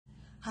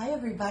Hi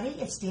everybody,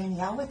 it's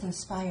Danielle with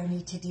Inspire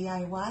Me to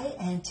DIY,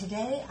 and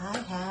today I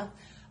have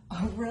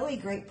a really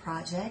great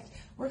project.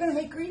 We're going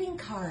to make greeting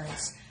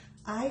cards.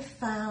 I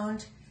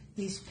found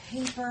these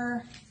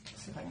paper,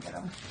 let's see if I can get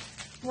them,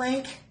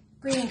 blank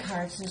greeting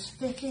cards. There's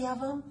 50 of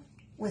them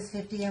with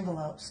 50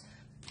 envelopes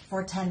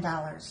for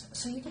 $10.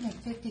 So you can make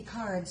 50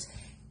 cards.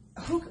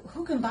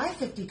 Who can buy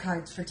 50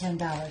 cards for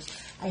 $10?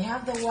 I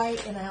have the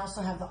white and I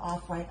also have the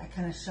off-white. I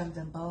kind of shoved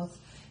them both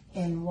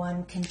in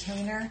one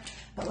container,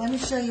 but let me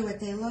show you what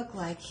they look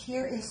like.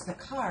 Here is the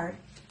card.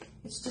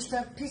 It's just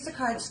a piece of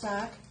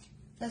cardstock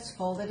that's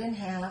folded in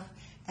half,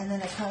 and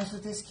then it comes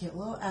with this cute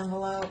little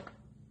envelope.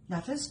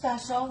 Nothing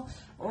special,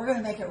 but we're going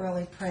to make it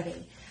really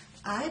pretty.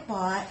 I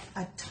bought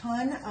a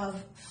ton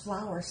of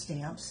flower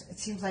stamps. It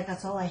seems like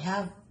that's all I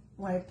have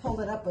when I pulled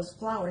it up was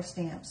flower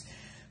stamps.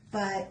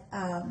 But,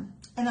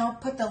 and I'll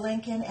put the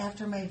link in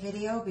after my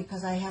video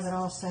because I have it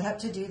all set up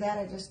to do that.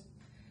 I just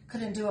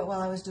couldn't do it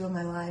while I was doing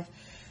my live.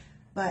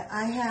 But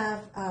I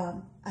have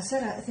a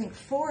set of, I think,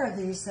 4 of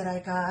these that I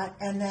got,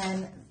 and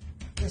then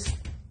this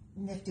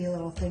nifty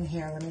little thing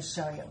here. Let me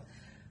show you.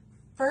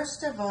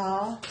 First of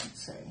all,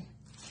 let's see.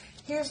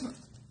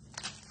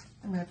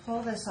 I'm going to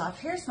pull this off.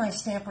 Here's my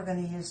stamp we're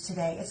going to use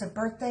today. It's a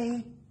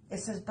birthday. It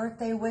says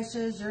birthday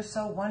wishes, you're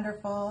so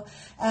wonderful,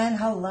 and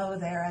hello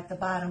there at the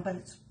bottom. But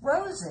it's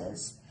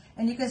roses.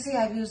 And you can see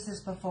I've used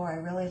this before. I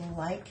really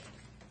like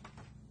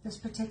this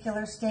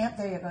particular stamp.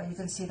 There you go. You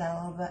can see that a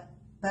little bit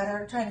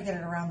better. I'm trying to get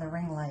it around the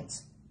ring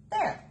lights.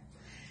 There.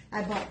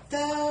 I bought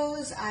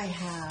those. I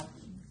have,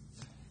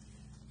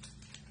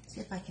 let's see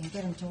if I can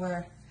get them to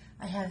where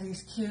I have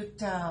these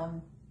cute, I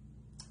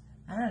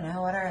don't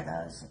know, what are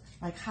those?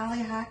 Like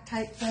hollyhock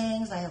type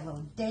things. I have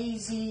little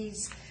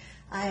daisies.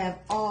 I have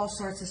all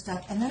sorts of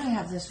stuff. And then I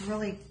have this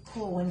really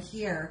cool one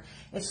here.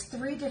 It's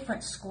 3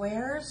 different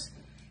squares,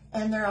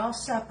 and they're all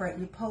separate.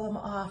 You pull them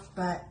off,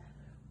 but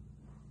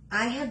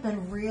I have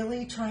been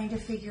really trying to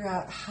figure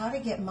out how to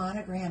get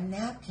monogram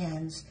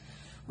napkins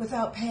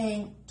without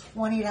paying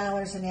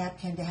 $20 a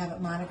napkin to have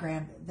it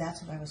monogrammed.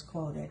 That's what I was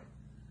quoted.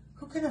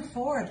 Who can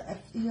afford, if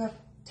you have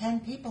 10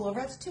 people over,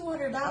 that's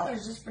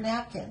 $200 just for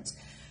napkins.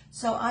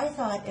 So I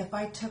thought if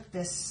I took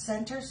this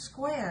center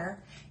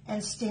square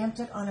and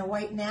stamped it on a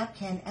white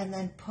napkin and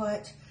then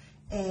put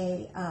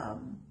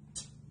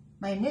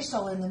my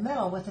initial in the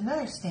middle with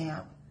another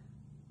stamp,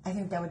 I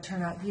think that would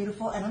turn out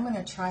beautiful, and I'm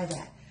going to try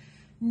that.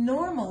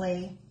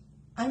 Normally,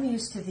 I'm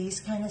used to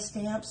these kind of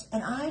stamps,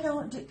 and I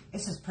don't do,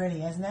 this is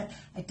pretty, isn't it?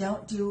 I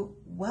don't do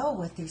well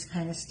with these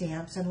kind of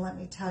stamps, and let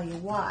me tell you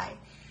why.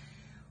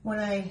 When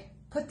I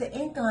put the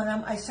ink on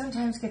them, I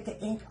sometimes get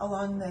the ink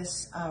along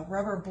this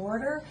rubber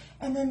border,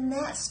 and then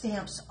that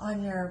stamps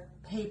on your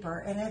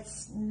paper, and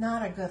it's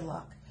not a good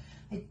look.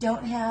 I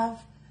don't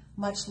have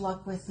much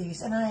luck with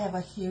these, and I have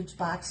a huge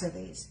box of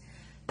these.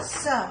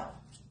 So,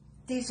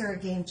 these are a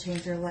game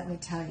changer, let me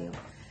tell you.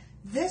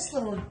 This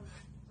little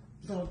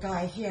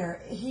guy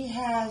here, he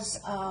has,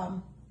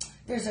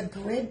 there's a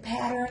grid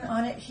pattern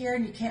on it here,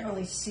 and you can't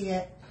really see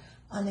it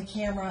on the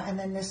camera, and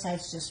then this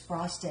side's just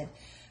frosted.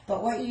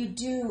 But what you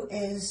do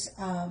is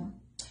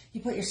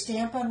you put your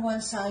stamp on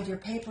one side, your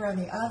paper on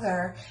the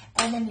other,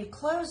 and then you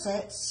close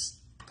it,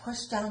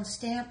 push down,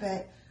 stamp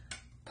it,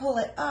 pull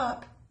it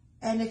up,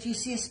 and if you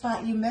see a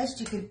spot you missed,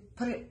 you could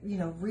put it,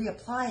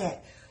 reapply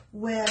it.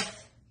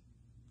 With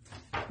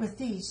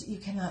these, you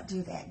cannot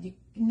do that. You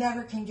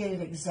never can get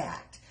it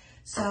exact.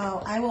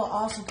 So I will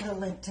also put a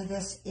link to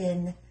this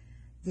in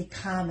the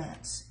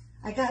comments.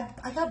 I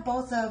got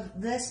both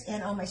of this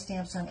and all my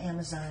stamps on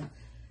Amazon.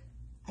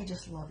 I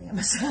just love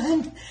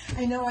Amazon.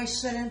 I know I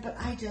shouldn't, but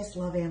I just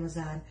love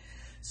Amazon.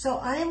 So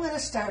I am going to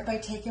start by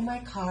taking my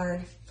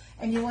card,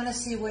 and you want to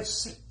see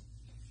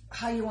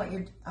how you want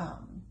your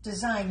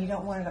design. You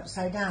don't want it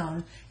upside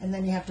down, and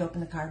then you have to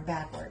open the card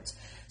backwards.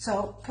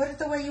 So put it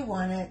the way you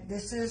want it.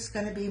 This is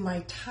going to be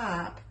my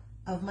top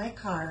of my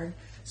card,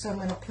 so I'm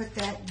going to put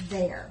that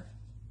there.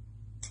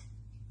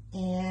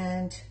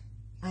 And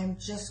I'm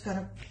just going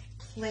to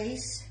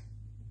place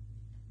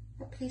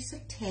a piece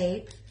of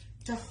tape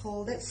to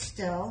hold it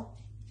still.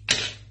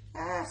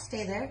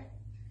 Stay there.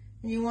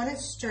 And you want it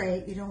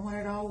straight. You don't want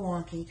it all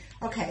wonky.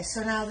 Okay,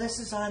 so now this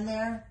is on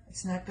there.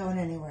 It's not going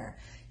anywhere.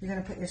 You're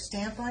going to put your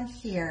stamp on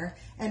here.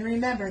 And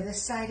remember,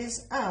 this side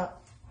is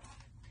up.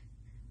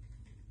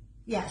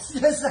 Yes,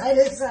 this side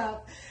is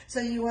up. So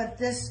you want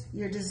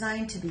your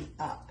design to be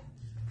up.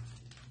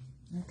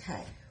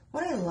 Okay.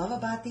 What I love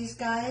about these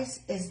guys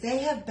is they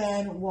have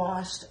been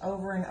washed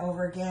over and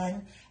over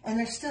again, and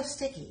they're still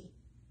sticky.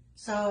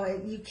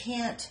 So you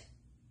can't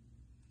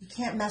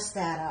mess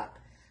that up.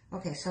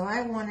 Okay, so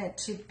I want it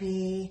to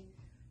be,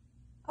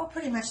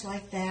 pretty much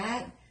like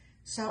that.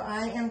 So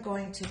I am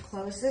going to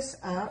close this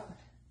up,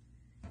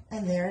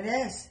 and there it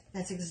is.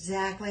 That's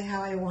exactly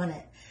how I want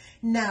it.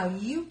 Now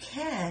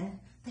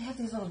they have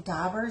these little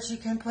daubers. You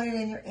can put it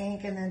in your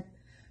ink and then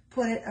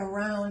put it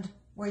around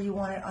where you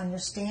want it on your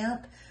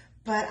stamp.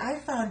 But I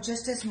found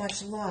just as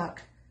much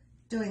luck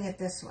doing it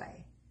this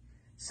way.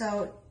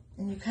 So,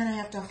 and you kind of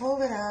have to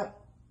hold it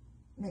up,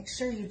 make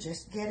sure you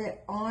just get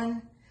it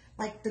on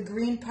like the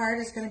green part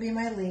is going to be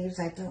my leaves.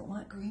 I don't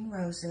want green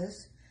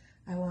roses.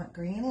 I want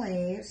green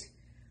leaves.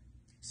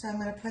 So I'm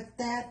going to put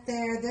that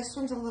there. This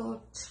one's a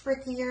little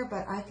trickier,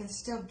 but I can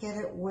still get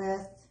it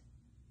with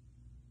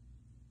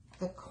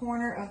the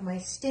corner of my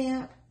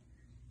stamp.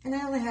 And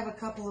I only have a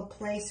couple of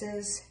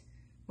places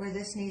where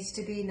this needs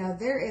to be. Now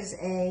there's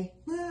a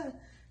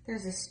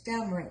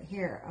stem right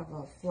here of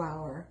a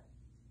flower.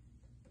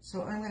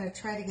 So I'm going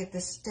to try to get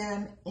the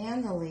stem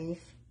and the leaf.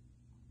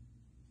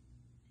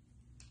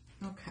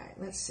 Okay,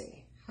 let's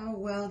see. How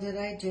well did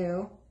I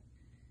do?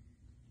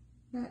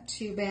 Not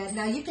too bad.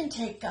 Now you can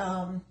take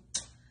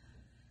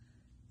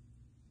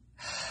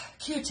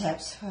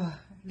Q-tips, I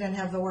didn't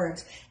have the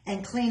words,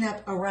 and clean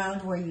up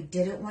around where you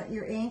didn't want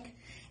your ink.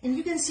 And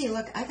you can see,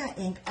 look, I got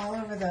ink all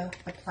over the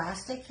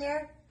plastic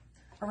here,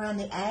 around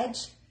the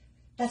edge.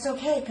 That's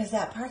okay, because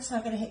that part's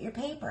not going to hit your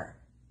paper.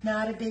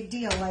 Not a big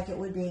deal like it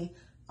would be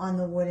on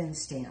the wooden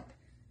stamp.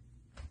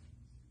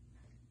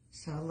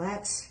 So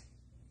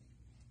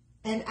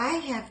and I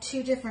have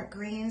two different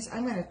greens.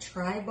 I'm going to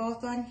try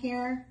both on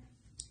here.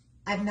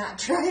 I've not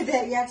tried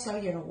that yet, so,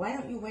 why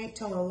don't you wait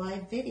till a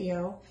live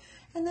video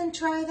and then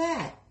try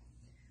that.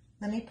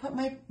 Let me put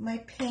my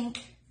pink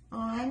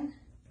on.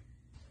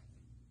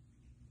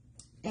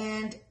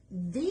 And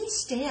these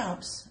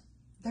stamps,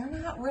 they're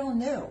not real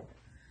new.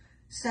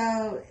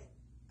 So,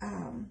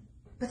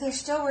 but they're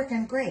still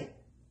working great.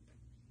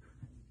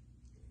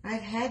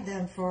 I've had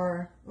them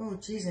for,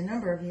 a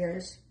number of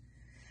years.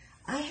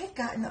 I had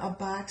gotten a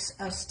box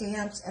of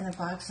stamps and a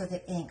box of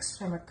the inks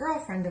from a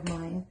girlfriend of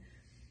mine.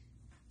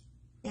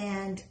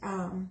 And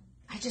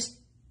I just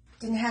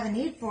didn't have a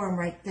need for them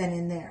right then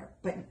and there.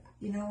 But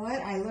you know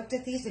what? I looked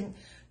at these, and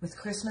with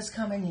Christmas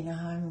coming, you know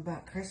how I'm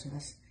about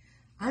Christmas.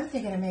 I'm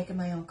thinking of making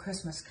my own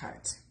Christmas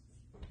cards.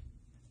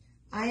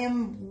 I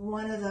am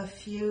one of the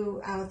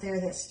few out there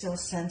that still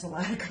sends a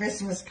lot of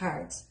Christmas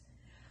cards.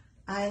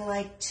 I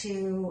like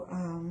to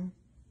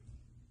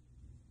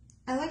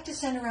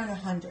send around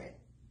 100.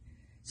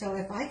 So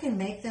if I can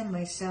make them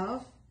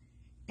myself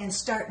and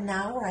start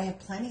now where I have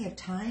plenty of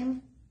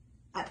time,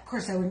 of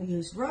course I wouldn't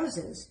use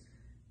roses,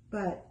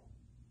 but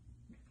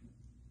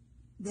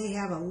they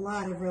have a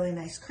lot of really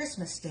nice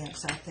Christmas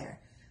stamps out there.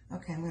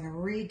 Okay, I'm going to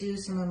redo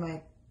some of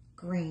my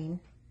green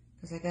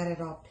because I got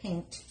it all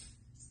pinked.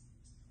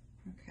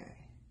 Okay,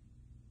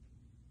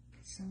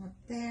 some up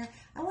there.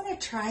 I want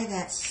to try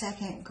that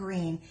second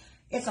green.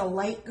 It's a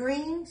light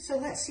green, so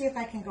let's see if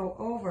I can go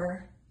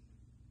over.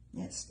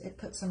 It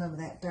put some of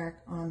that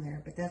dark on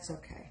there, but that's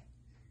okay.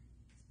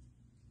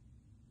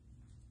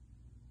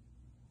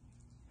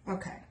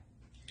 Okay,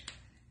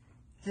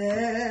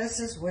 this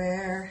is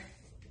where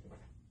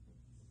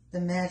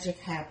the magic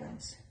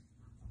happens.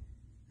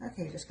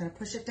 Okay, you're just going to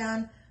push it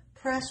down,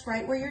 press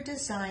right where your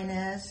design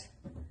is.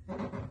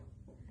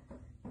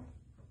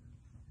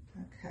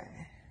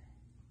 Okay.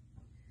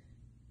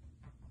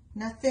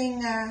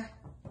 Nothing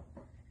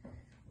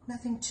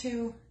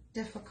too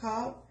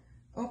difficult.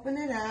 Open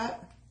it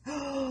up.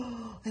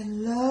 Oh, I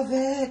love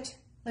it.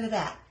 Look at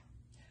that.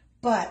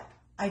 But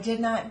I did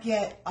not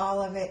get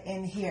all of it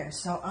in here,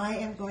 so I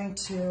am going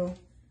to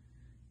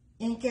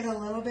ink it a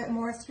little bit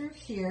more through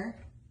here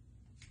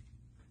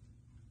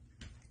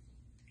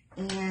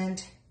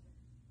and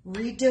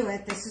redo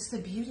it. This is the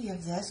beauty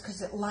of this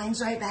because it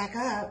lines right back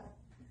up.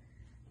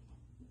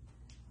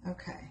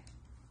 Okay.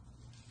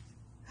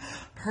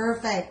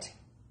 Perfect.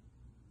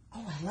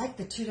 Oh, I like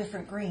the two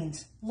different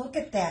greens. Look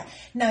at that.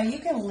 Now you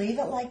can leave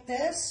it like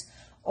this,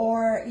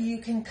 or you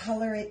can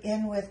color it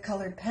in with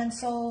colored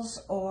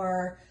pencils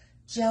or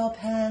gel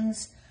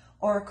pens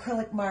or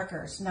acrylic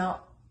markers.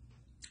 Now,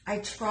 I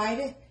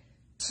tried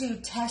to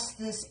test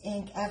this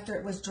ink after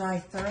it was dry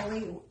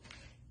thoroughly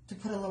to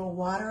put a little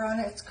water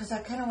on it because I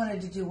kind of wanted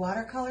to do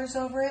watercolors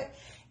over it,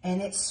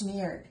 and it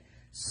smeared.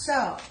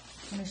 So,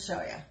 let me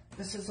show you.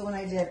 This is the one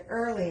I did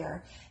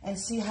earlier, and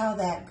see how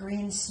that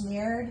green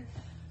smeared?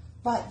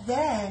 But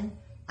then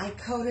I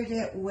coated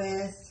it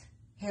with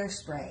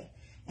hairspray.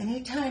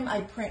 Anytime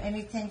I print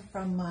anything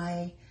from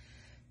my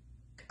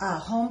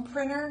home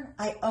printer,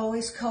 I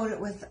always coat it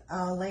with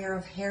a layer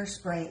of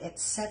hairspray. It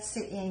sets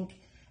the ink,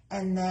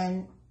 and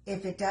then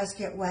if it does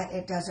get wet,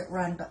 it doesn't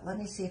run. But let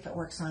me see if it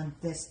works on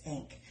this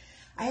ink.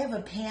 I have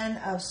a pan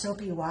of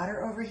soapy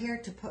water over here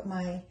to put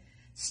my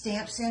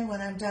stamps in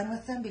when I'm done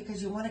with them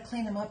because you want to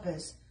clean them up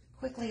as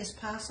quickly as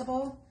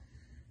possible.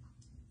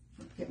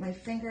 Get my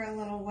finger a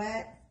little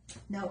wet.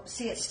 Nope,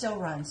 see, it still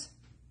runs.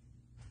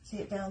 See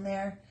it down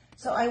there?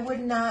 So I would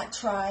not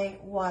try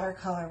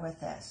watercolor with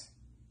this.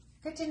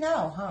 Good to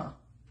know, huh?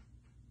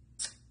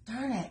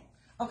 Darn it.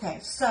 Okay,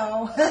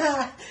 so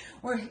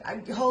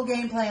whole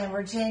game plan,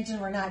 we're changing,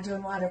 we're not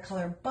doing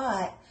watercolor,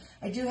 but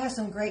I do have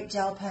some great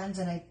gel pens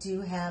and I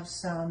do have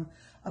some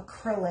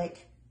acrylic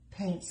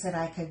paints that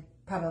I could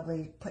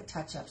probably put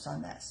touch-ups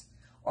on this.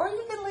 Or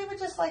you can leave it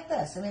just like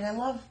this. I mean, I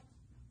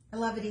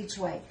love it each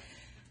way.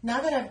 Now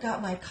that I've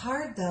got my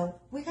card, though,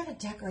 we got to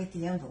decorate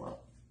the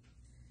envelope.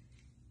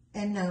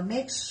 And now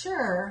make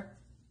sure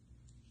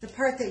the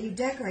part that you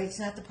decorate is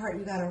not the part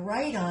you got to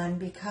write on,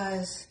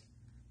 because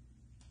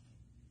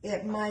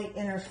it might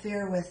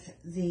interfere with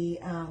the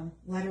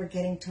letter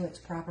getting to its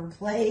proper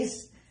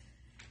place.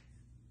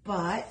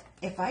 But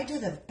if I do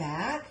the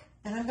back,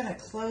 and I'm going to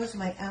close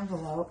my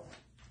envelope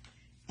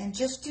and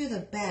just do the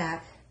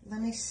back,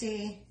 let me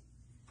see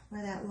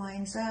where that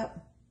lines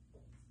up.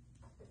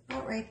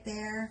 About right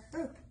there.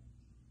 Ooh.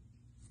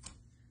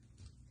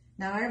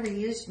 Now I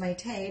reused my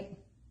tape.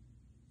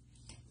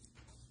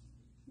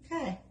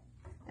 Okay,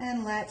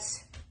 and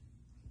let's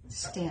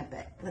stamp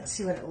it. Let's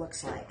see what it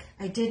looks like.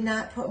 I did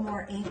not put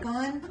more ink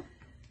on.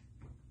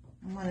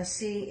 I want to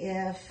see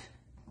if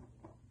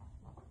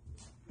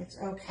it's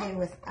okay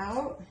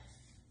without.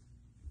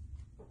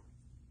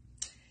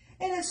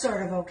 And it's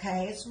sort of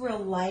okay. It's real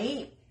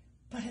light,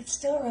 but it's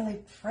still really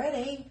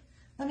pretty.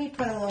 Let me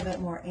put a little bit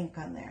more ink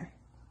on there.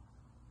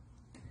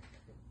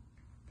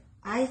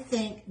 I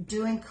think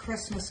doing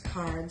Christmas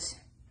cards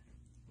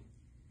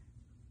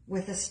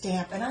with a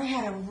stamp, and I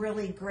had a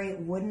really great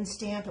wooden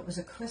stamp. It was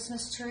a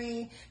Christmas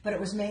tree, but it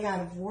was made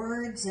out of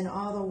words, and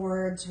all the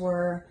words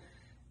were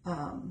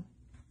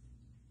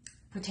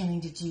pertaining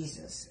to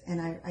Jesus,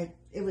 and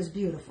it was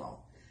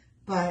beautiful.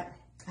 But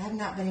I have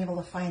not been able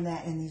to find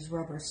that in these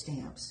rubber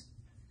stamps.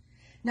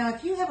 Now,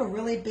 if you have a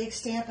really big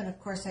stamp, and of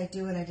course I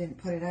do, and I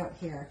didn't put it out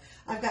here,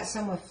 I've got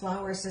some with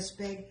flowers this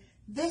big.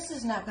 This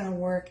is not going to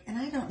work, and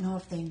I don't know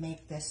if they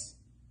make this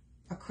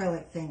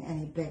acrylic thing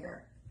any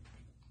bigger.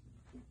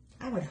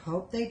 I would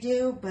hope they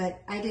do,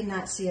 but I did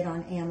not see it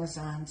on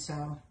Amazon,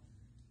 so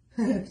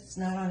if it's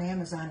not on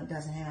Amazon, it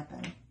doesn't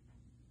happen.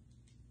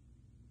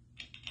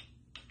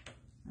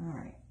 All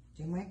right,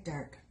 do my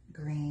dark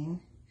green.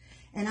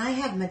 And I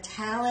have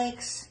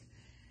metallics.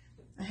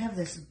 I have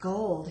this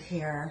gold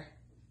here,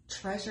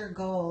 treasure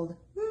gold,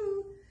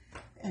 woo,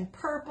 and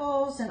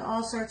purples and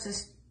all sorts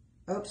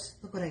of, oops,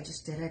 look what I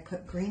just did. I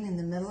put green in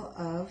the middle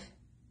of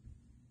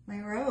my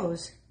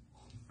rose.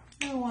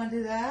 I don't want to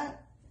do that.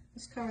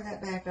 Let's cover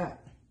that back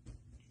up.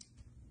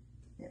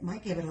 It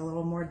might give it a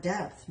little more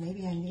depth.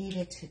 Maybe I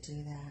needed to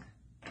do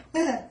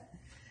that.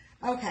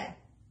 Okay,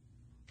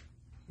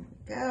 here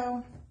we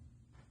go.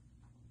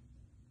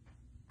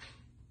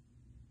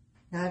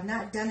 Now, I've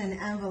not done an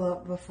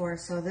envelope before,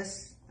 so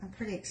I'm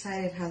pretty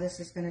excited how this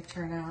is going to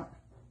turn out.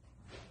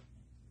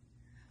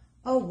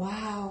 Oh,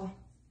 wow.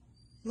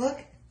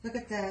 Look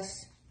at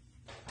this.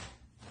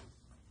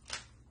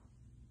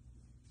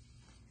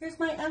 Here's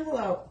my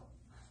envelope.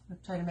 I'm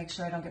trying to make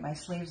sure I don't get my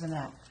sleeves in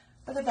that.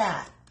 Look at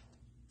that.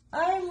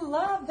 I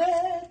love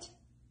it.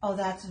 Oh,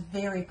 that's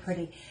very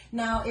pretty.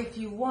 Now, if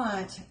you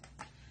want,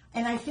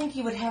 and I think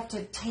you would have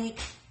to take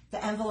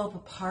the envelope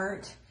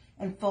apart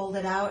and fold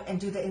it out and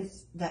do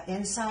the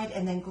inside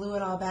and then glue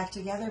it all back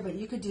together, but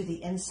you could do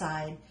the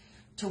inside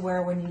to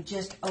where when you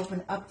just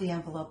open up the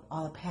envelope,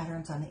 all the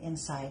patterns on the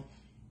inside,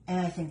 and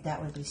I think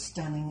that would be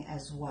stunning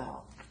as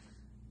well.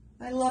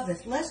 I love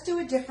this. Let's do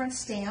a different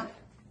stamp.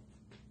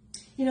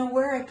 You know,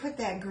 where I put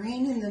that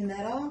green in the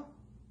middle,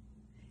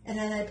 and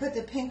then I put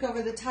the pink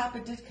over the top,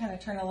 it did kind of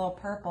turn a little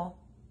purple.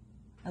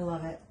 I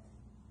love it.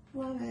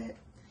 Love it.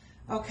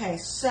 Okay,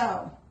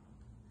 so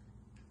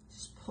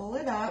just pull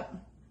it up,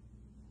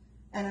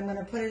 and I'm going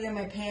to put it in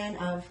my pan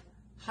of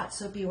hot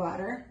soapy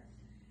water,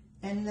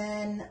 and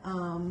then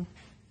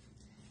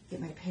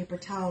get my paper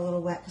towel a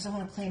little wet because I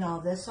want to clean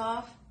all this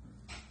off.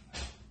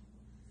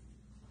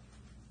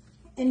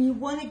 And you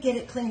want to get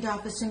it cleaned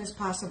off as soon as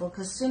possible,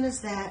 because as soon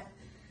as that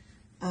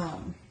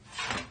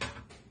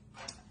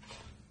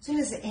as soon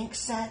as the ink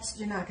sets,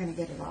 you're not going to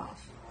get it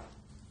off.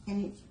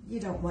 And you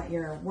don't want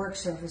your work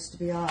surface to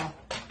be all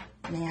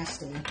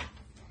nasty.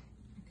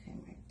 Okay,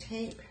 my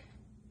tape.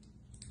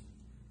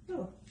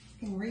 Oh,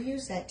 you can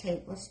reuse that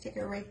tape. Let's stick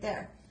it right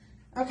there.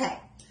 Okay,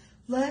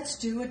 let's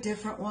do a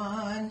different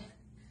one.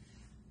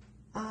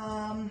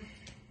 What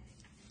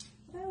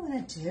do I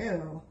want to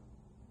do?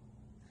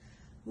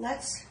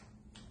 Let's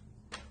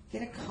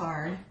get a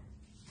card.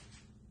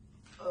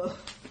 Ugh.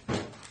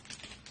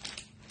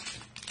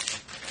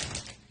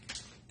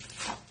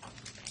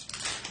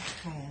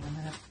 Okay, I'm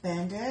going to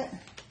bend it.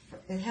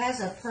 It has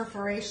a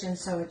perforation,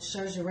 so it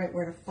shows you right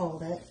where to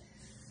fold it.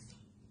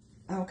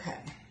 Okay.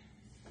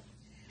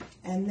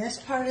 And this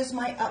part is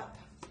my up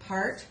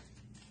part.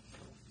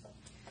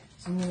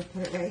 So I'm going to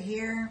put it right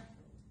here.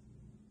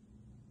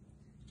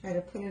 Try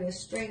to put it as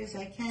straight as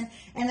I can.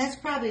 And that's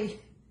probably,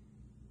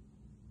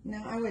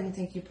 no, I wouldn't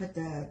think you put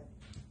the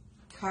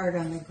card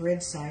on the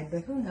grid side,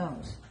 but who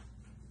knows?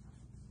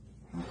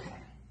 Okay.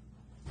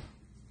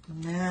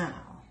 Now,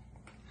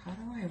 how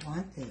do I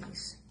want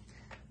these?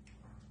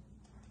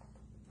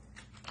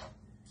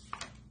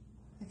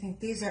 I think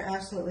these are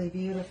absolutely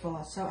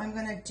beautiful. So I'm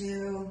going to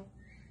do,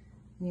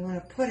 you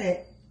want to put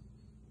it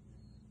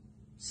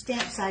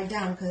stamp side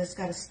down because it's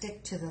got to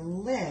stick to the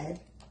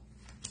lid.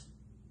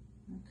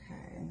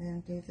 Okay, and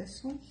then do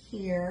this one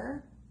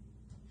here.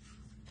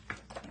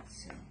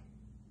 Let's see.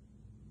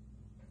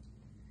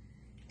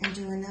 And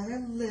do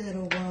another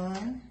little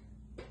one.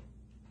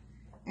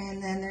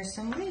 And then there's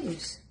some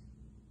leaves.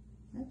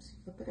 Oops,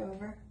 flip it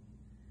over.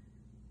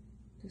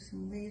 Do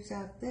some leaves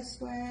out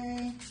this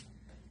way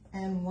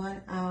and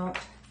one out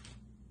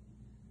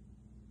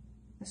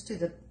Let's do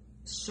the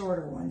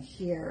shorter one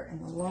here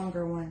and the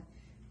longer one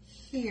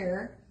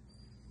here.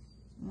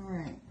 All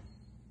right.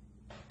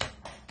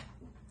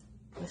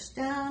 Push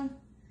down.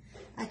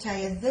 I tell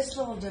you, this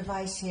little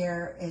device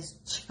here is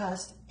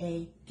just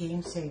a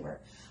game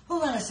saver.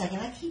 Hold on a second.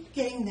 I keep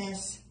getting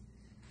this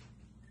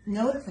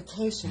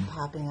notification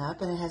popping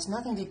up, and it has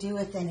nothing to do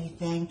with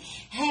anything.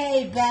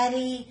 Hey,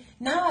 Betty.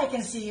 Now I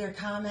can see your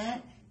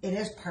comment. It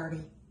is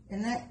party,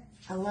 isn't it?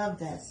 I love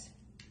this.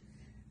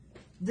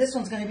 This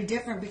one's going to be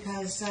different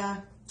because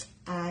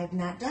I've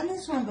not done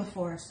this one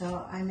before,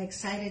 so I'm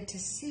excited to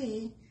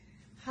see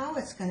how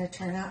it's going to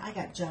turn out. I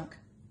got junk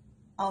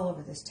all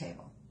over this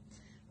table.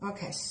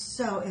 Okay,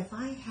 so if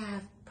I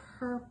have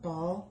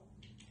purple,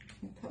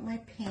 let me put my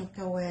pink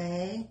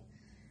away,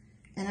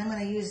 and I'm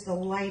going to use the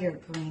lighter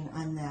green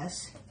on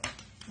this,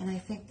 and I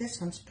think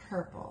this one's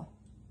purple.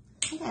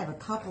 I think I have a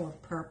couple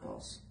of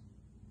purples.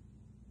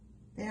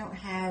 They don't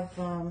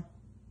have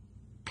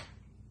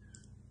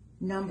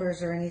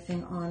numbers or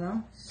anything on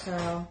them,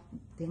 so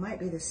they might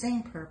be the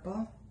same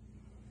purple.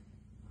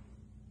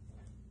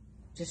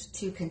 Just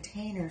 2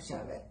 containers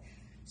of it.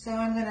 So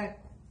I'm going to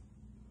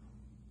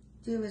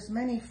do as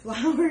many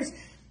flowers.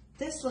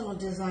 This little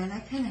design, I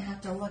kind of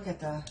have to look at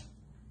the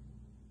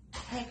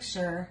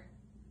picture,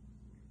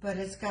 but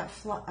it's got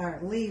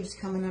leaves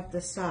coming up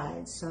the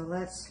sides. So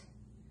let's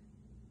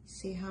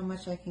see how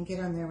much I can get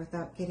on there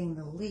without getting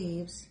the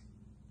leaves.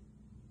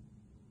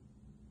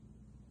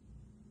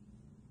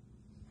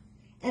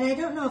 And I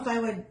don't know if I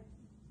would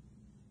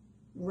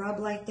rub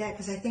like that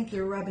because I think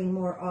you're rubbing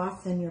more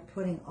off than you're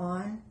putting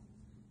on.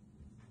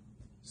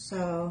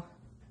 So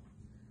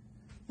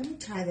let me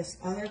try this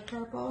other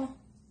purple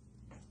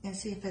and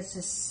see if it's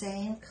the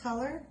same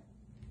color.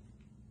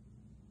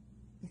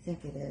 I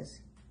think it is.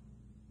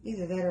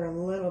 Either that or a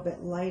little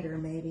bit lighter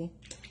maybe.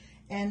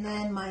 And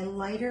then my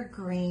lighter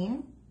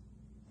green,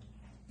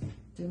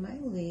 do my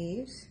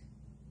leaves.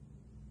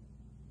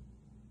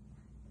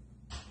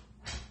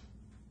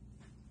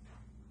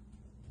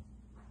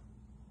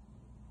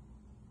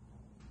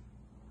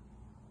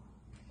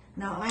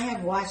 Now, I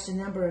have watched a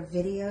number of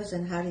videos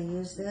on how to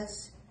use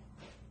this,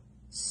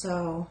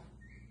 so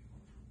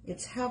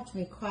it's helped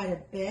me quite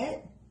a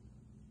bit.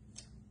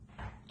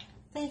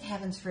 Thank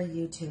heavens for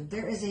YouTube.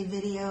 There is a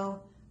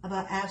video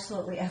about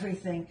absolutely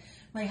everything.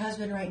 My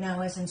husband right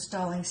now is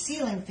installing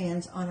ceiling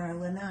fans on our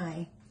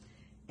lanai,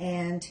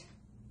 and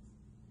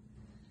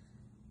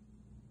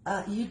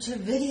YouTube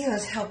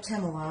videos helped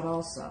him a lot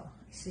also.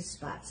 I see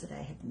spots that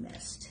I have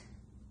missed.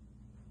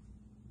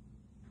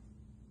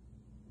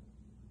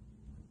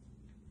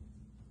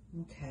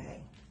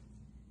 Okay,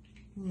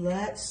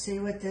 let's see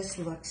what this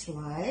looks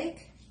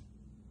like.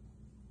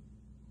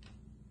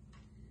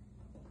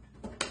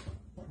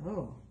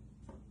 Oh,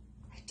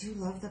 I do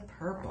love the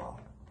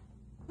purple.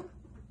 All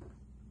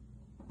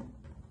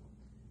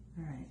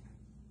right.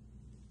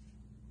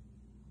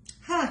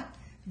 Huh,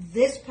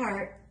 this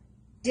part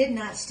did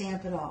not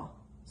stamp at all.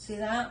 See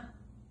that?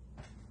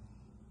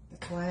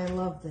 That's why I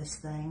love this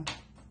thing.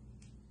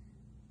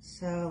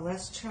 So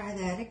let's try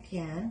that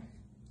again.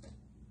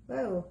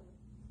 Whoa.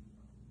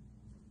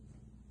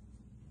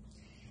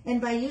 And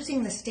by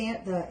using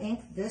the ink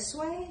this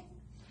way,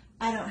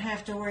 I don't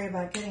have to worry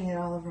about getting it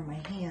all over my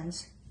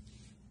hands.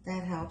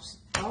 That helps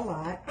a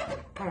lot.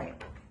 All right.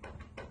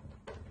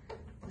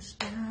 Push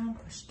down,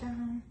 push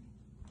down.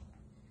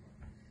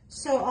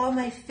 So all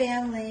my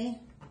family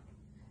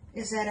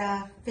is at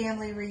a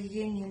family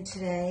reunion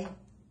today.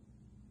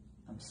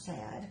 I'm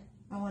sad.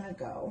 I want to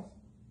go.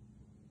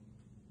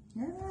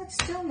 No, it's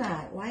still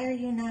not. Why are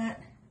you not?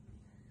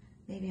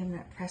 Maybe I'm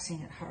not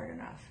pressing it hard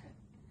enough.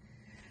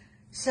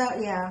 So,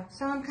 yeah,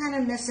 so I'm kind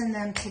of missing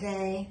them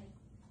today.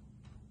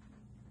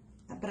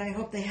 But I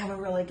hope they have a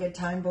really good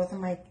time. Both of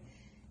my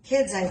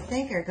kids, I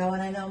think, are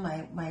going. I know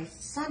my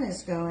son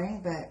is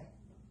going, but...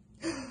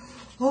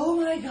 Oh,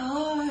 my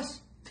gosh.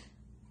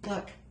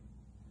 Look.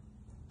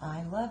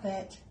 I love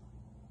it.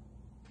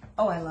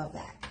 Oh, I love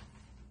that.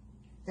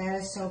 That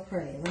is so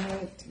pretty.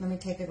 Let me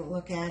take a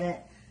look at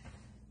it.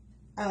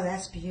 Oh,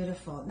 that's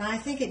beautiful. Now, I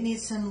think it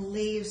needs some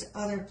leaves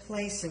other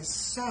places,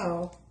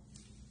 so...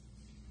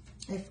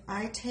 If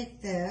I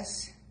take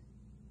this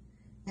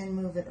and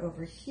move it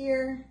over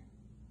here,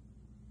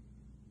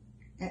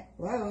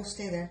 whoa,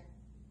 stay there.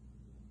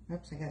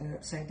 Oops, I got it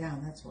upside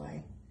down, that's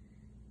why.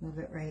 Move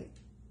it right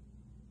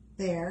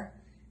there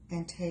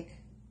and take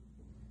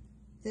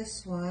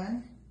this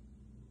one,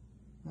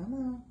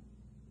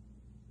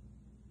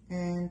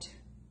 and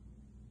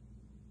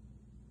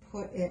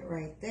put it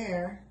right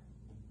there.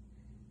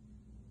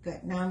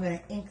 Good, now I'm going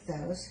to ink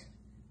those.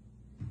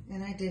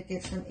 And I did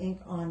get some ink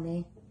on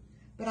me.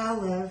 But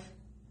I'll live.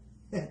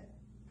 All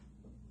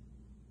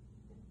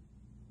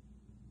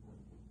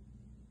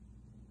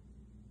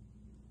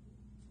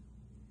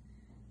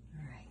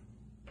right.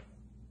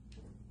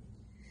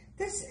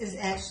 This is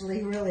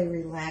actually really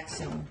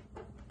relaxing.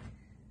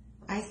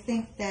 I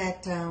think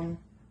that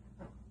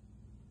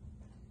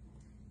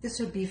this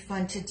would be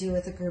fun to do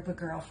with a group of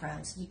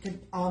girlfriends. You could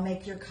all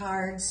make your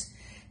cards.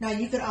 Now,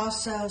 you could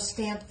also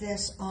stamp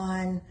this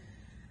on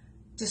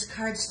just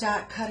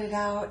cardstock, cut it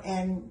out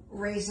and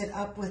raise it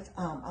up with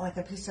like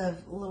a piece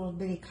of little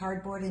bitty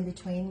cardboard in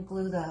between,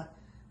 glue the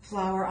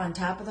flower on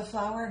top of the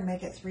flower and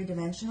make it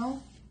three-dimensional.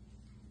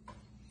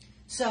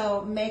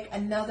 So make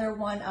another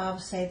one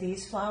of, say,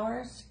 these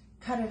flowers,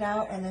 cut it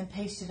out and then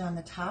paste it on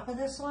the top of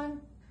this one,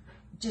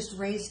 just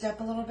raised up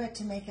a little bit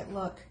to make it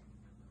look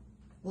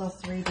a little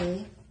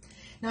 3D.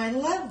 Now I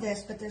love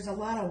this, but there's a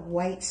lot of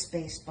white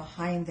space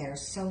behind there.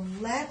 So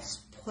let's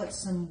put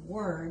some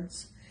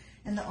words.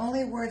 And the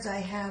only words I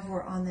have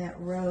were on that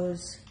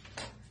rose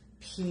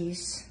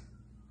piece.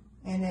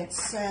 And it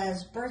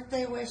says,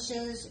 birthday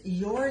wishes,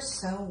 you're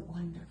so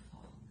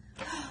wonderful.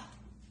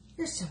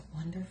 You're so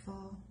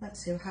wonderful.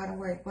 Let's see, how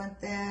do I want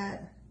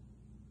that?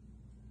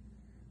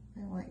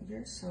 I want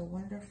you're so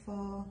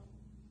wonderful.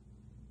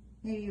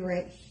 Maybe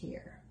right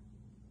here.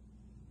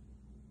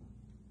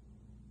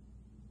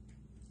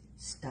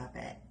 Stop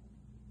it.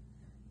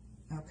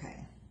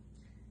 Okay.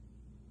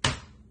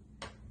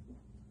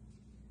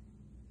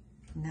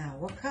 Now,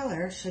 what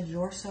color should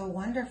you're so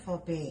wonderful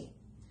be?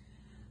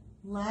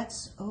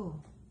 Let's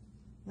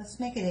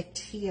make it a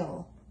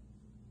teal.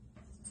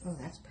 Oh,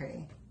 that's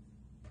pretty.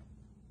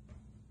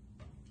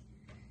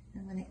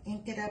 I'm going to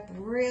ink it up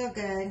real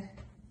good.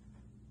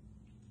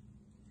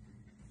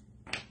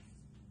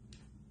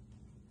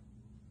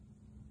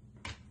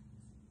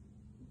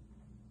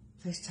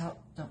 Please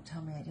don't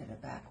tell me I did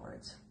it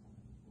backwards.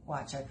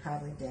 Watch, I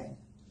probably did.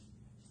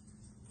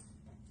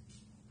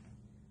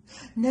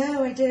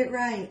 No, I did it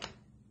right.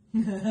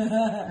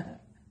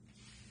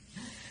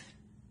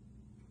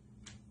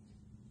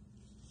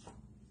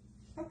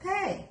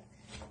 Okay.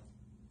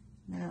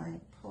 Now I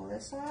pull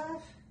this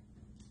off.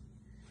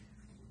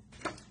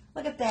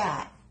 Look at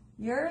that.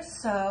 You're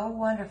so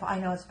wonderful. I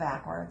know it's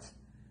backwards,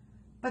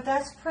 but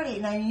that's pretty.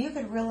 Now you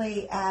could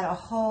really add a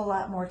whole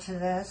lot more to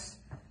this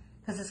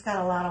because it's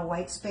got a lot of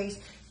white space.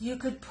 You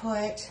could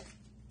put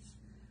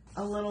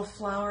a little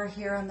flower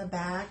here on the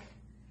back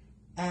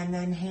and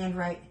then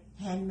handwrite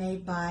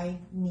handmade by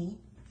me,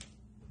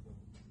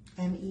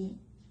 M-E.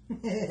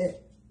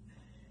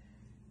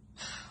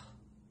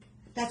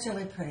 That's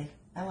really pretty.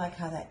 I like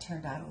how that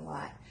turned out a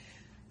lot.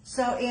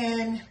 So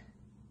in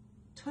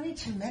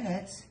 22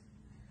 minutes,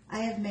 I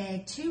have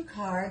made 2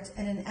 cards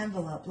and an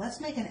envelope. Let's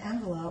make an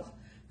envelope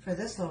for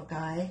this little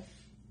guy.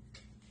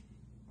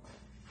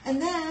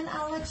 And then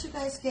I'll let you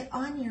guys get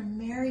on your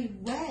merry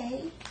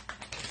way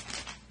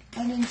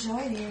and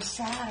enjoy your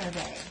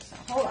Saturday. So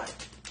hold on.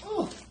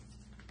 Ooh.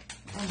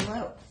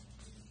 Envelope.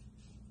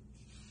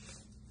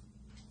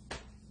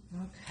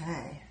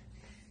 Okay.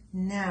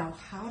 Now,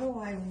 how do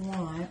I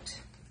want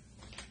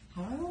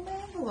my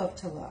envelope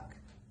to look?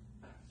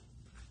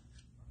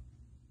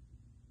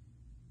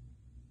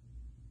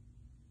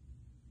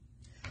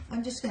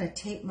 I'm just going to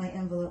tape my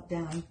envelope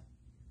down.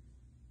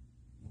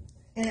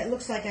 And it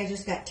looks like I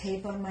just got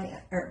tape on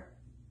my, or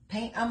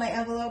paint on my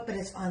envelope, but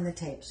it's on the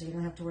tape, so you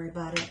don't have to worry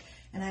about it.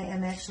 And I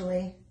am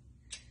actually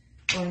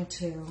going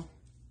to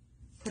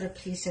put a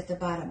piece at the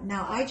bottom.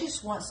 Now, I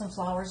just want some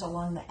flowers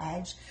along the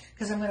edge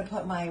because I'm going to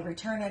put my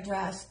return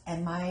address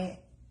and my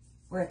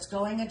where it's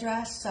going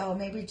address. So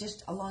maybe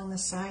just along the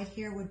side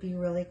here would be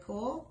really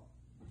cool.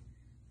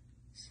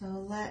 So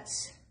I'm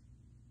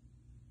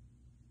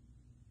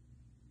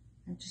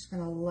just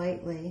going to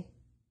lightly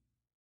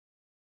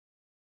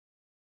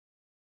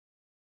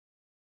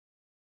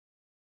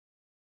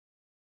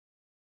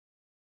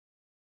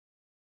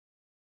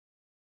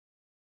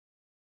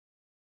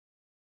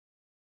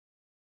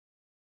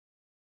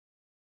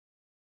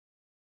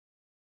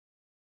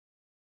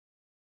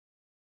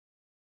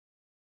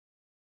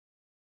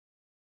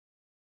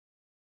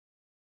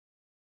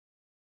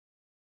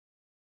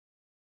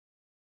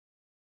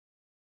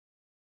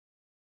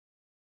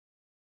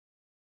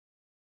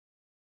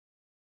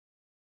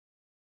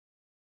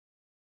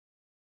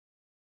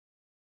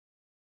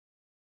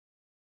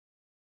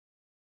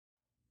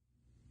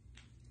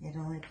It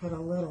only put a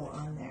little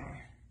on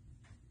there.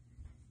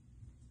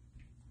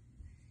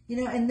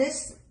 You know, and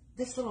this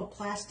little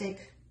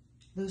plastic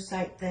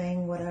lucite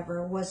thing,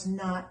 whatever, was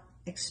not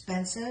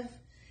expensive.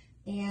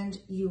 And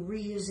you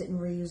reuse it and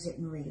reuse it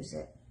and reuse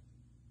it.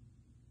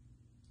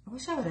 I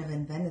wish I would have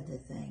invented the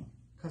thing,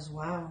 because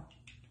wow,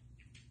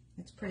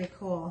 it's pretty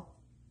cool.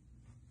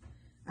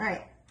 All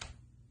right.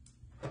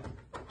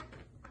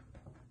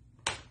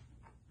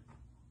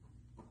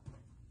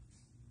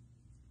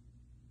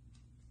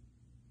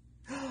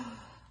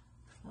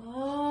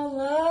 Oh,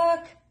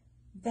 look.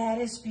 That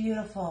is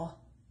beautiful.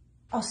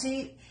 Oh,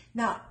 see,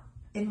 now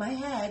in my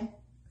head,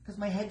 because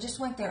my head just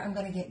went there, I'm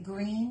going to get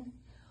green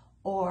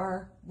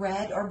or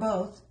red or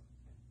both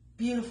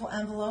beautiful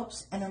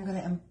envelopes, and I'm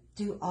going to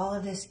do all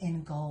of this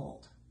in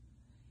gold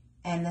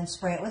and then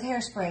spray it with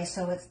hairspray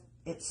so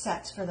it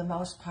sets for the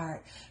most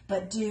part,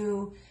 but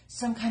do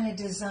some kind of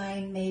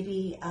design,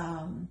 maybe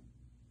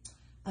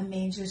a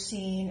manger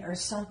scene or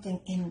something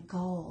in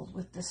gold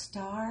with the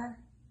star.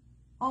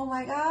 Oh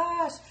my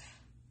gosh,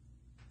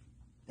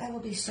 that will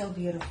be so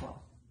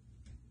beautiful.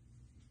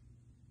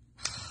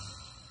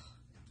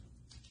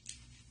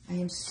 I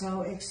am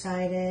so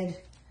excited.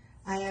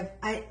 I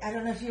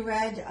don't know if you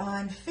read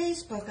on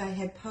Facebook, I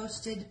had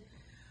posted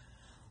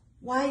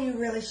why you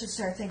really should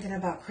start thinking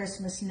about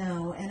Christmas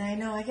now. And I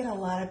know I get a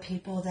lot of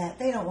people that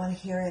they don't want to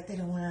hear it. They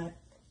don't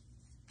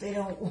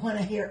want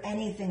to hear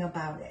anything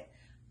about it.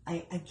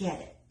 I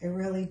get it. I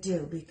really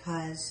do,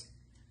 because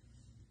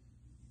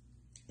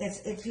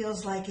it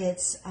feels like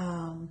it's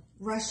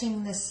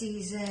rushing the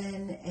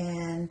season,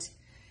 and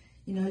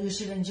you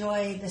should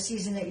enjoy the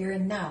season that you're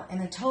in now.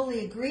 And I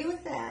totally agree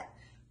with that.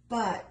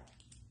 But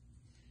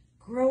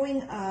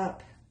growing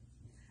up,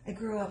 I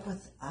grew up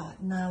with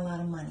not a lot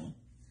of money.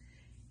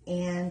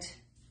 And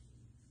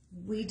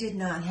we did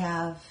not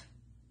have,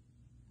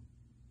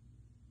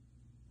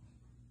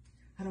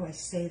 how do I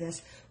say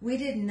this? We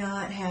did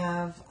not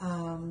have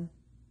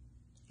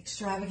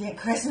extravagant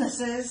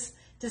Christmases,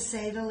 to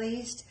say the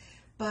least.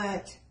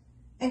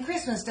 And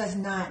Christmas does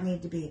not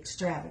need to be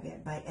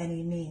extravagant by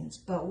any means.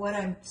 But what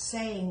I'm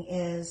saying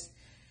is,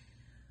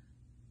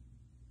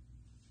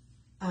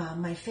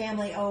 my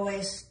family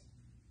always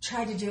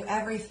tried to do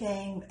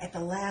everything at the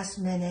last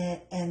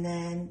minute, and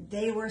then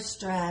they were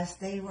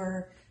stressed, they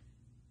were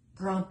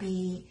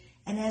grumpy,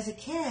 and as a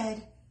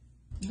kid,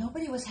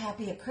 nobody was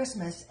happy at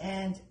Christmas,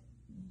 and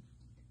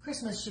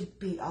Christmas should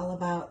be all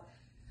about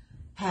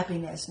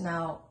happiness.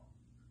 Now,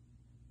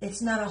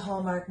 it's not a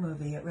Hallmark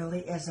movie, it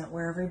really isn't,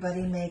 where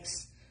everybody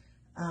makes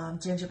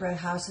gingerbread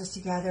houses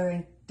together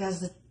and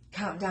does the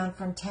countdown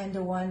from 10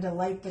 to 1 to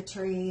light the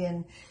tree,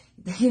 and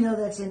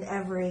that's in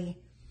every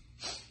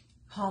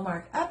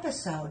Hallmark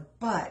episode.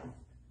 But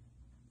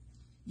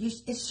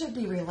it should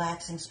be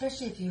relaxing,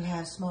 especially if you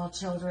have small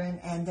children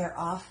and they're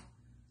off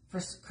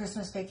for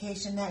Christmas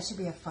vacation. That should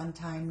be a fun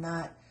time,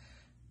 not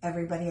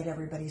everybody at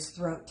everybody's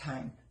throat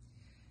time.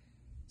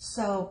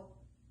 So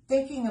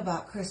thinking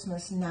about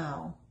Christmas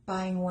now,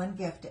 buying one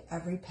gift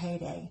every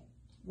payday,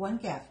 one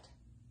gift.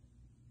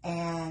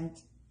 And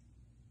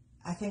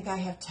I think I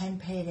have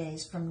 10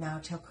 paydays from now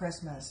till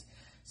Christmas.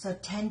 So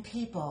 10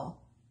 people,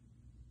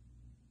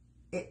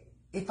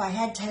 if I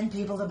had 10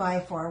 people to buy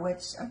for,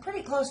 which I'm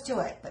pretty close to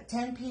it, but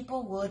 10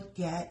 people would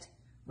get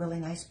really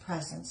nice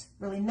presents,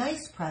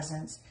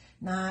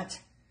 not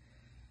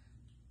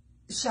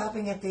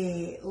shopping at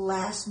the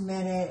last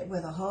minute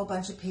with a whole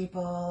bunch of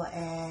people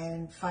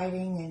and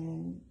fighting,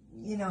 and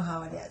you know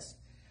how it is.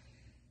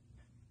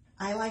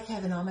 I like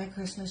having all my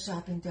Christmas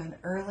shopping done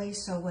early,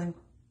 so when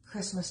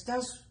Christmas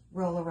does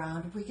roll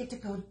around, we get to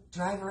go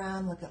drive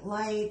around, look at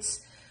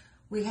lights.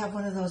 We have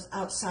one of those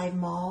outside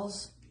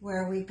malls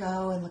where we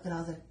go and look at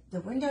all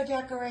the window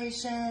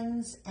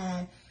decorations,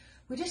 and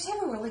we just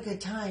have a really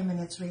good time, and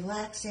it's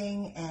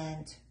relaxing.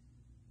 And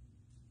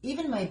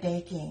even my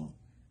baking,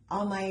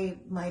 all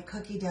my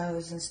cookie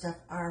doughs and stuff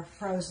are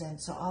frozen,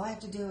 so all I have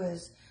to do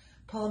is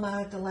pull them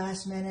out at the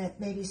last minute.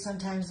 Maybe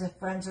sometimes if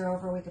friends are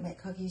over, we can make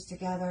cookies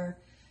together.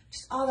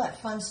 Just all that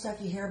fun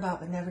stuff you hear about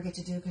but never get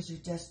to do because you're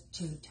just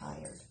too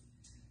tired.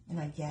 And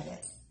I get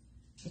it.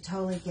 I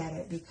totally get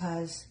it,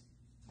 because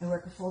I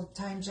work a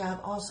full-time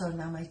job also.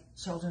 Now my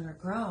children are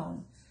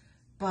grown,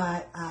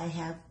 but I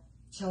have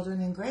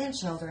children and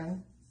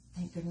grandchildren.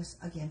 Thank goodness,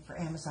 again, for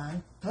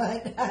Amazon.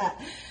 But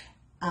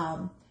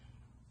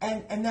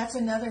and that's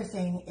another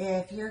thing.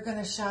 If you're going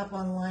to shop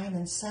online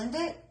and send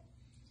it,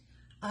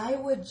 I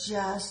would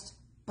just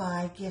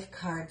buy gift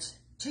cards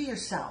to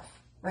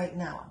yourself right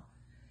now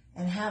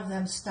and have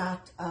them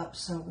stocked up,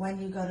 so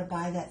when you go to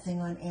buy that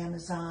thing on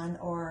Amazon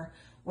or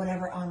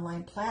whatever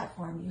online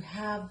platform, you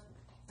have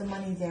the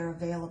money there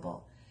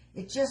available.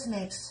 It just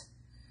makes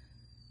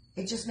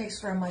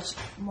for a much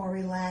more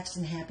relaxed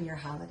and happier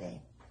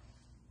holiday.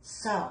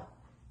 So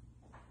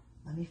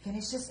let me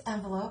finish this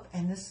envelope,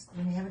 and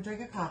let me have a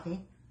drink of coffee.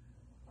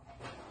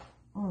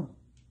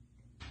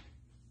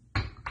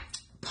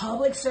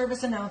 Public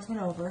service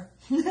announcement over.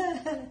 I'm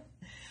going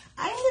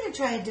to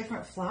try a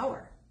different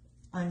flour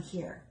on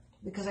here,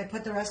 because I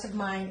put the rest of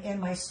mine in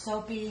my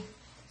soapy,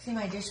 see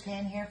my dish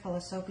pan here full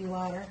of soapy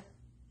water?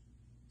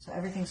 So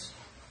everything's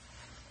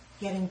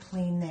getting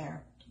clean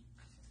there.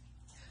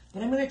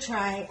 But I'm going to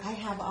try, I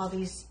have all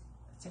these,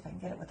 let's see if I can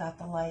get it without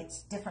the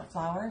lights, different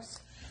flours,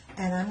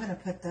 and I'm going to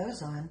put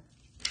those on.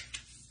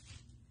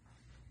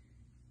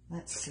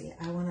 Let's see,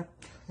 I want to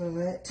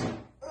put,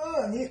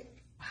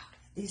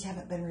 these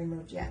haven't been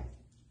removed yet.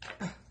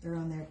 Oh, they're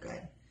on there, good.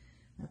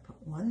 I'm going to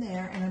put one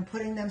there, and I'm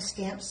putting them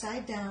stamped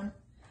side down.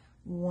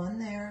 One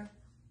there,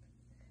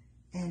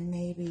 and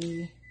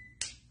maybe,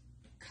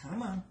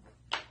 come on,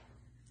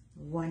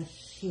 one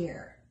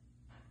here.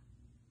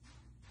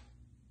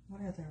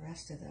 What are the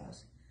rest of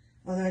those?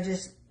 Oh,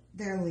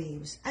 they're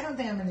leaves. I don't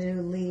think I'm going to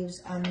do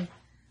leaves on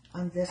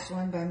this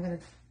one, but I'm going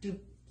to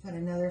put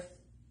another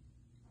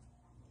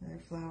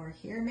flower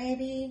here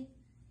maybe.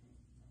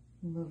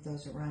 Move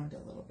those around a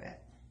little bit.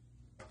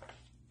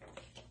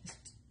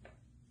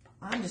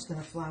 I'm just going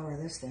to flower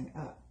this thing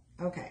up.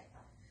 Okay.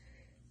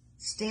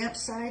 Stamp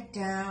side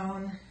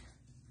down.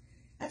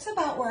 That's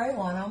about where I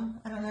want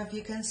them. I don't know if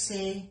you can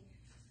see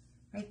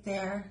right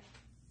there.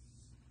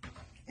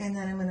 And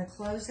then I'm going to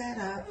close that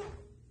up.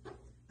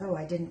 Oh,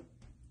 I didn't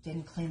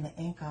clean the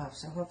ink off,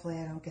 so hopefully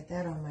I don't get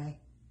that on my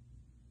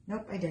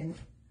Nope, I didn't.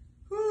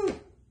 Whew.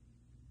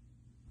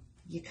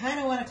 You kind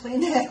of want to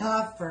clean that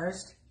off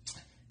first.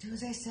 Do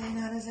as I say,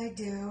 not as I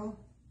do.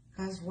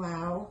 Because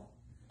wow.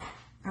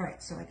 All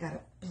right, so I got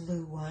a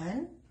blue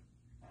one.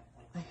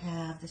 I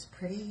have this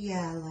pretty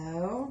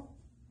yellow.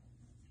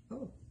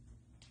 Oh,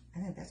 I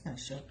think that's going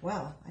to show up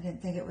well. I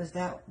didn't think it was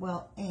that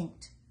well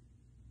inked.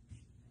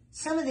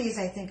 Some of these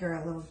I think are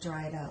a little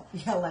dried out.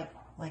 Yeah,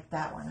 like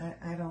that one.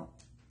 I don't.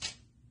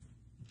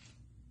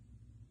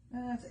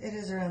 It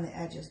is around the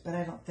edges, but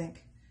I don't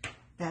think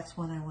that's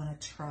one I want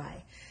to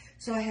try.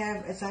 So I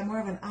have, it's more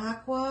of an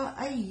aqua,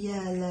 a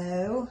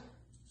yellow.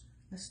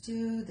 Let's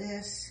do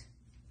this.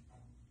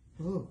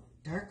 Ooh,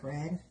 dark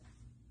red.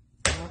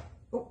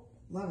 Oh,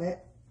 love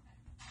it.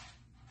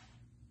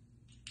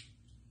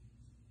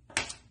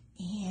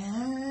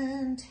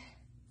 And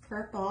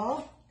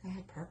purple. I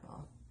had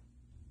purple.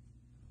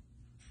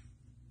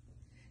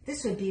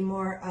 This would be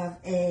more of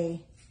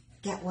a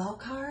get well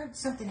card,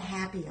 something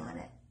happy on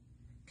it.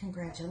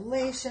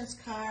 Congratulations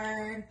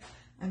card.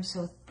 I'm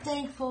so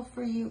thankful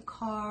for you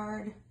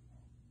card.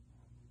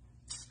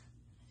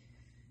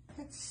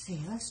 Let's see,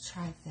 let's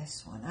try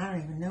this one. I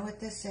don't even know what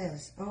this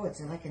is. Oh,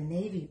 it's like a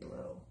navy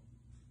blue.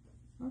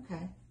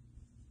 Okay.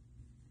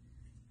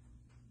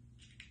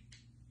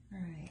 All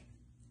right.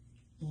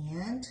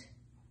 And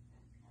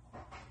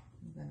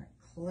I'm going to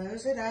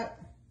close it up.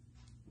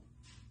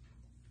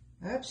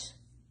 Oops.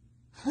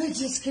 I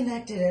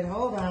disconnected it.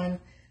 Hold on.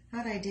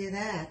 How did I do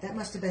that? That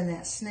must have been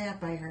that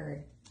snap I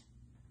heard.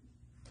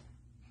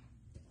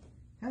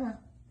 Come on.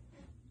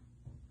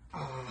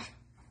 Ah,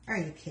 are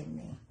you kidding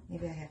me?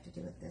 Maybe I have to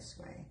do it this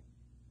way.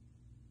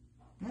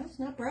 No, it's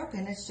not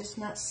broken. It's just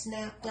not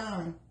snapped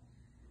on.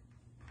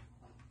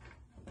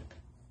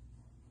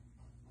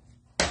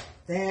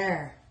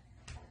 There.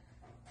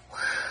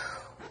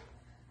 Whew.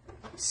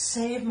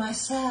 Save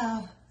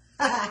myself.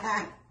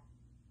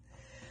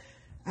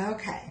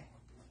 Okay.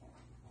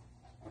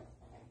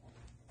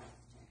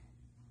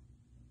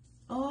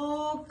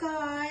 Oh,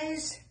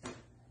 guys.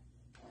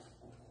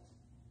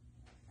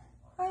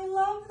 I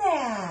love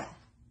that.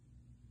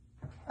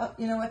 Oh,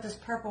 you know what? This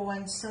purple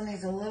one still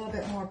needs a little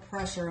bit more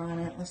pressure on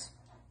it. Let's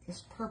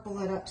purple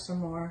it up some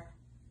more.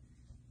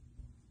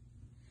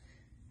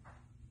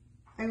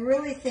 I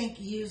really think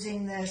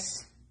using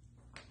this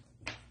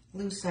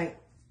lucite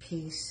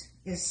piece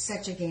is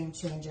such a game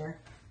changer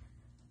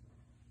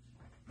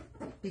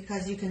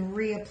because you can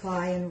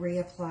reapply and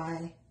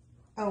reapply.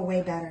 Oh,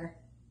 way better.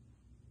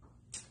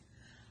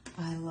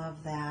 I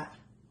love that.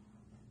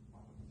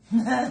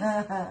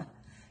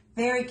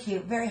 Very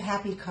cute, very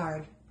happy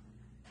card.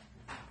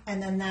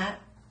 And then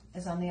that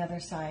is on the other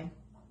side.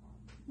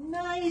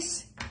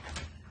 Nice.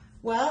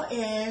 Well,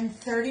 in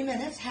 30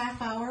 minutes,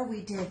 half hour,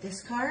 we did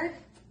this card.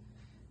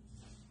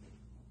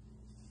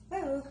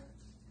 Oh,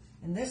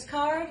 and this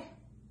card.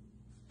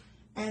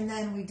 And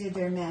then we did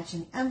their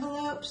matching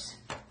envelopes.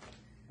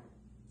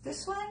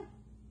 This one,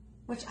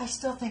 which I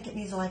still think it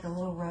needs like a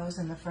little rose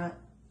in the front.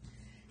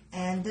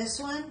 And this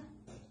one,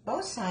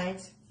 both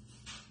sides.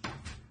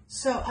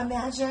 So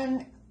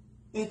imagine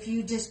if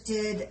you just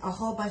did a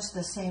whole bunch of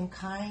the same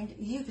kind,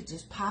 you could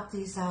just pop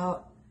these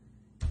out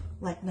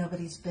like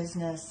nobody's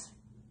business.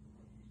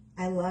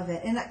 I love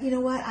it. And you know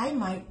what?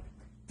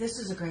 This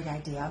is a great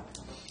idea.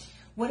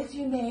 What if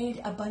you made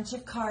a bunch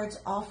of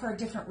cards all for a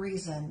different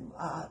reason?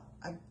 A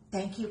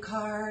thank you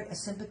card, a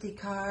sympathy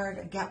card,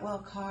 a get well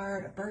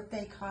card, a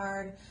birthday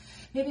card,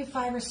 maybe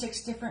 5 or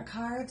 6 different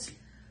cards.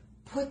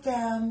 Put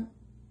them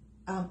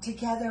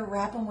together,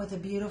 wrap them with a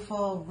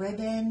beautiful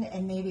ribbon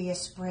and maybe a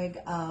sprig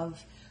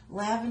of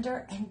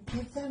lavender and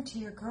give them to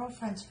your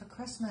girlfriends for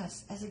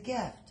Christmas as a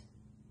gift.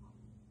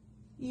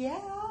 Yeah.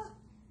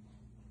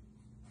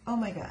 Oh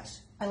my gosh,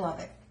 I love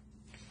it.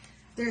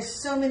 There's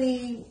so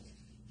many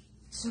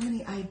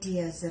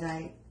ideas that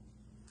I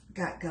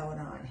got going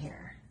on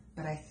here,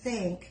 but I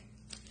think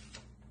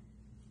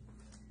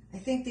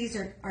these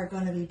are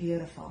going to be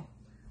beautiful.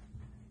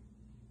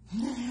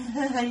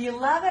 You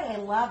love it? I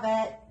love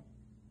it.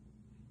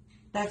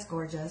 That's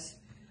gorgeous.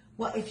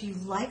 Well, if you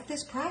like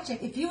this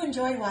project, if you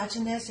enjoyed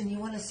watching this and you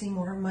want to see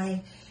more of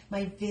my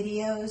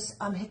videos,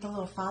 hit the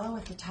little follow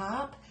at the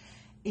top.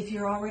 If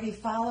you're already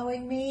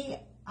following me,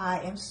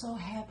 I am so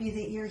happy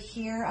that you're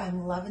here.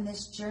 I'm loving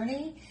this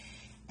journey,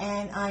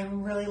 and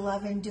I'm really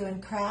loving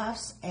doing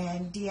crafts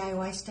and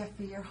DIY stuff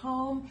for your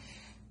home.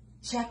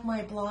 Check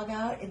my blog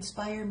out,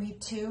 Inspire Me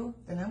To,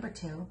 the number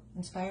 2,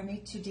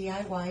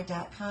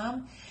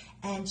 inspireme2diy.com,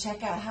 and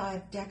check out how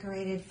I've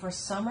decorated for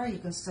summer. You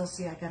can still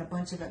see I got a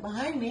bunch of it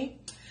behind me,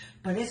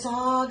 but it's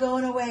all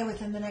going away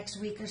within the next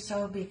week or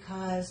so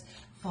because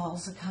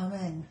fall's a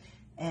coming,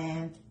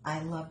 and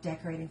I love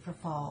decorating for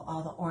fall.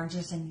 All the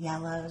oranges and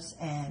yellows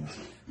and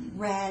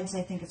reds.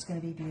 I think it's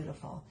going to be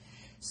beautiful.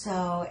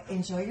 So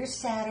enjoy your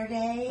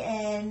Saturday,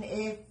 and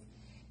if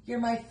you're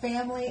my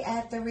family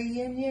at the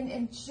reunion,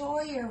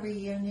 enjoy your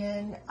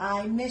reunion.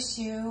 I miss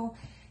you,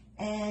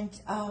 and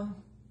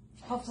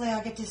hopefully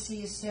I'll get to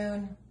see you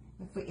soon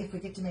if we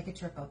get to make a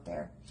trip up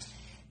there.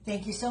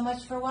 Thank you so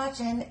much for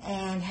watching,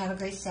 and have a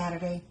great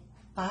Saturday.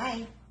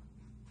 Bye.